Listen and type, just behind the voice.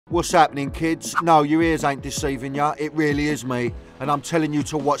What's happening, kids? No, your ears ain't deceiving ya. It really is me. And I'm telling you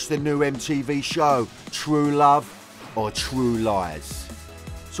to watch the new MTV show, True Love or True Lies.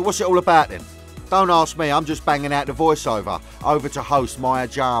 So what's it all about then? Don't ask me, I'm just banging out the voiceover. Over to host Maya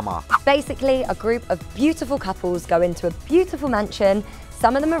Jama. Basically, a group of beautiful couples go into a beautiful mansion.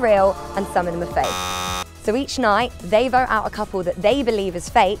 Some of them are real and some of them are fake. So each night, they vote out a couple that they believe is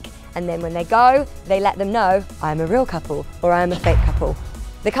fake, and then when they go, they let them know, I'm a real couple or I'm a fake couple.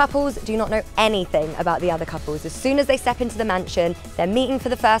 The couples do not know anything about the other couples. As soon as they step into the mansion, they're meeting for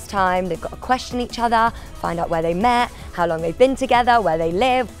the first time, they've got to question each other, find out where they met, how long they've been together, where they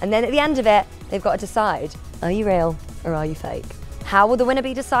live, and then at the end of it, they've got to decide, are you real or are you fake? How will the winner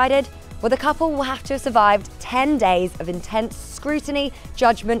be decided? Well, the couple will have to have survived 10 days of intense scrutiny,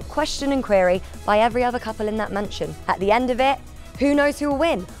 judgment, question and query by every other couple in that mansion. At the end of it, who knows who will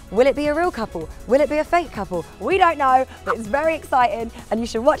win? Will it be a real couple? Will it be a fake couple? We don't know, but it's very exciting and you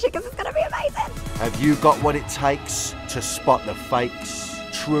should watch it because it's going to be amazing. Have you got what it takes to spot the fakes,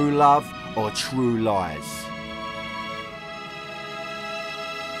 true love or true lies?